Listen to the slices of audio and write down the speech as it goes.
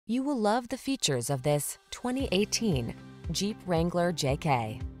You will love the features of this 2018 Jeep Wrangler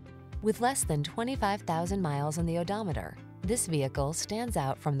JK. With less than 25,000 miles on the odometer, this vehicle stands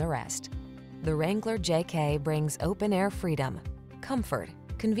out from the rest. The Wrangler JK brings open-air freedom, comfort,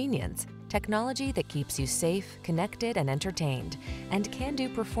 convenience, technology that keeps you safe, connected, and entertained, and can-do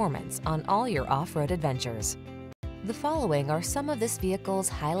performance on all your off-road adventures. The following are some of this vehicle's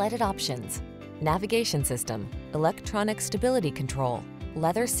highlighted options: navigation system, electronic stability control,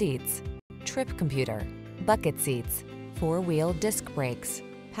 leather seats, trip computer, bucket seats, four-wheel disc brakes,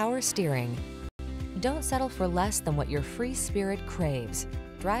 power steering. Don't settle for less than what your free spirit craves.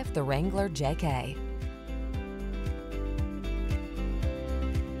 Drive the Wrangler JK.